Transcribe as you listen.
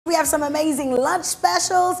We have some amazing lunch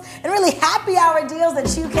specials and really happy hour deals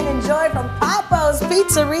that you can enjoy from Pappo's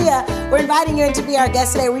Pizzeria. We're inviting you in to be our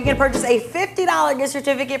guest today, where you can purchase a $50 gift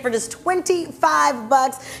certificate for just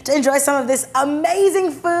 $25 to enjoy some of this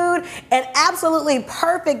amazing food and absolutely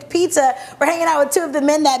perfect pizza. We're hanging out with two of the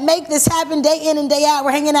men that make this happen day in and day out.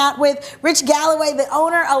 We're hanging out with Rich Galloway, the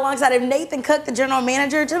owner, alongside of Nathan Cook, the general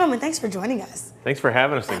manager. Gentlemen, thanks for joining us. Thanks for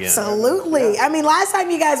having us again. Absolutely. I mean, last time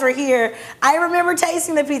you guys were here, I remember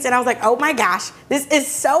tasting the pizza and I was like, oh my gosh, this is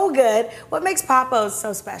so good. What makes Pappo's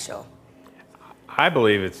so special? I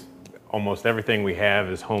believe it's almost everything we have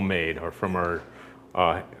is homemade, or from our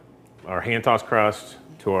hand-tossed crust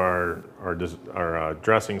to our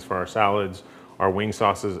dressings for our salads, our wing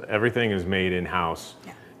sauces. Everything is made in-house.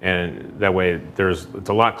 Yeah. And that way it's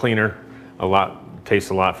a lot cleaner, tastes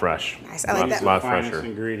a lot fresh. Nice. I like that. A lot fresher.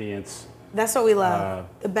 Ingredients. That's what we love.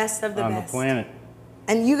 The best of the on best. the planet.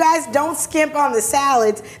 And you guys don't skimp on the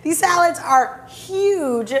salads. These salads are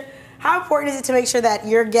huge. How important is it to make sure that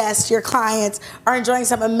your guests, your clients, are enjoying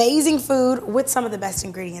some amazing food with some of the best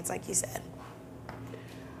ingredients, like you said?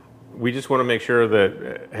 We just want to make sure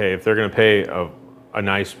that, hey, if they're going to pay a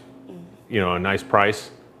nice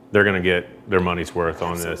price, they're going to get their money's worth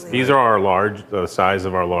on this. These are the size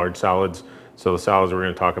of our large salads. So the salads we're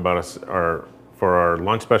going to talk about are for our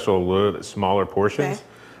lunch special, a little bit smaller portions. Okay.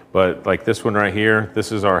 But like this one right here,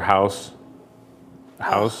 this is our house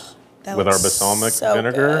with our balsamic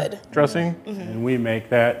vinegar dressing. Mm-hmm. And we make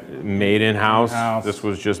that made in-house. This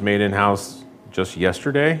was just made in-house just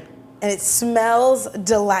yesterday. And it smells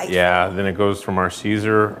delightful. Yeah, then it goes from our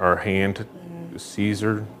hand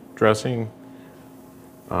Caesar dressing.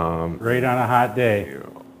 Great on a hot day.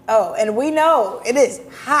 Oh, and we know it is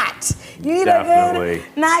hot. You need a good,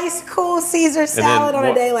 nice, cool Caesar salad on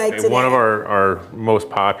a day like today. One of our most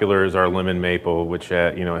popular is our lemon maple, which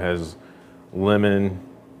has lemon,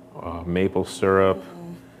 maple syrup,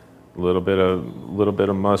 a little bit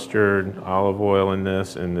of mustard, olive oil in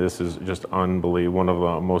this, and this is just unbelievable. One of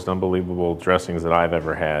the most unbelievable dressings that I've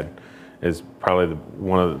ever had. Is probably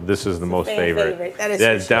this is the most favorite.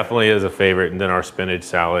 That definitely is a favorite. And then our spinach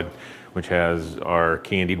salad, which has our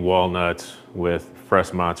candied walnuts with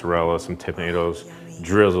fresh mozzarella, some tomatoes,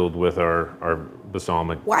 drizzled with our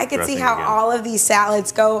balsamic. Well, I can see how all of these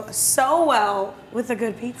salads go so well with a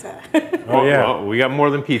good pizza. Oh yeah, well, we got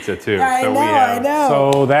more than pizza too. I know.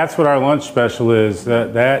 So that's what our lunch special is.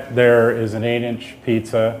 That there is an 8-inch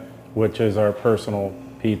pizza, which is our personal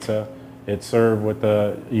pizza. It's served with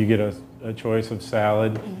you get a choice of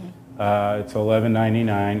salad. It's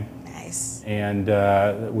 $11.99. Nice. And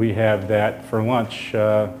we have that for lunch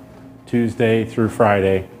Tuesday through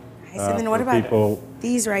Friday. Nice. And then what about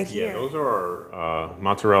these right here? Yeah, those are our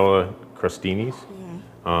mozzarella crostinis,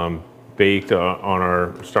 baked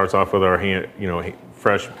starts off with our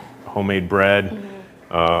fresh homemade bread,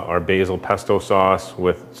 our basil pesto sauce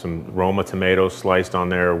with some Roma tomatoes sliced on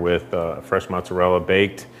there with fresh mozzarella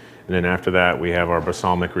baked. And then after that, we have our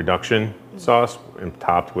balsamic reduction sauce and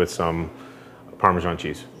topped with some Parmesan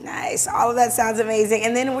cheese. Nice. All of that sounds amazing.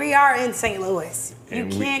 And then we are in St. Louis. You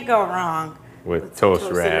can't go wrong with toast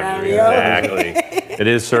ravioli. Exactly. It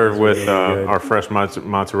is served with our fresh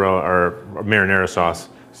mozzarella, or marinara sauce.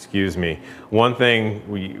 Excuse me. One thing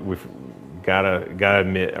we've gotta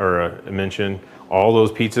admit or mention: all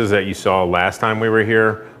those pizzas that you saw last time we were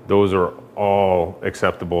here, those are all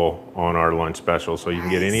acceptable on our lunch special. So you can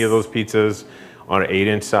get any of those pizzas on an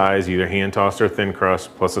 8-inch size, either hand tossed or thin crust,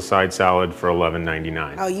 plus a side salad for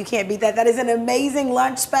 $11.99. Oh, you can't beat that. That is an amazing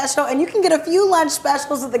lunch special. And you can get a few lunch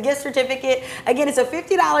specials with a gift certificate. Again, it's a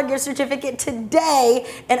 $50 gift certificate today.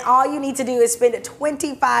 And all you need to do is spend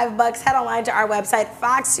 $25. Head online to our website,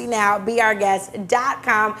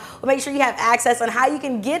 fox2nowbeourguest.com. We'll make sure you have access on how you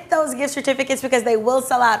can get those gift certificates, because they will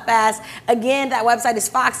sell out fast. Again, that website is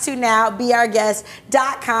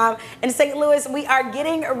fox2nowbeourguest.com. In St. Louis, we are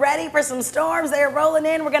getting ready for some storms. They're rolling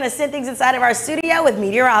in. We're going to send things inside of our studio with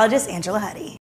meteorologist Angela Huddy.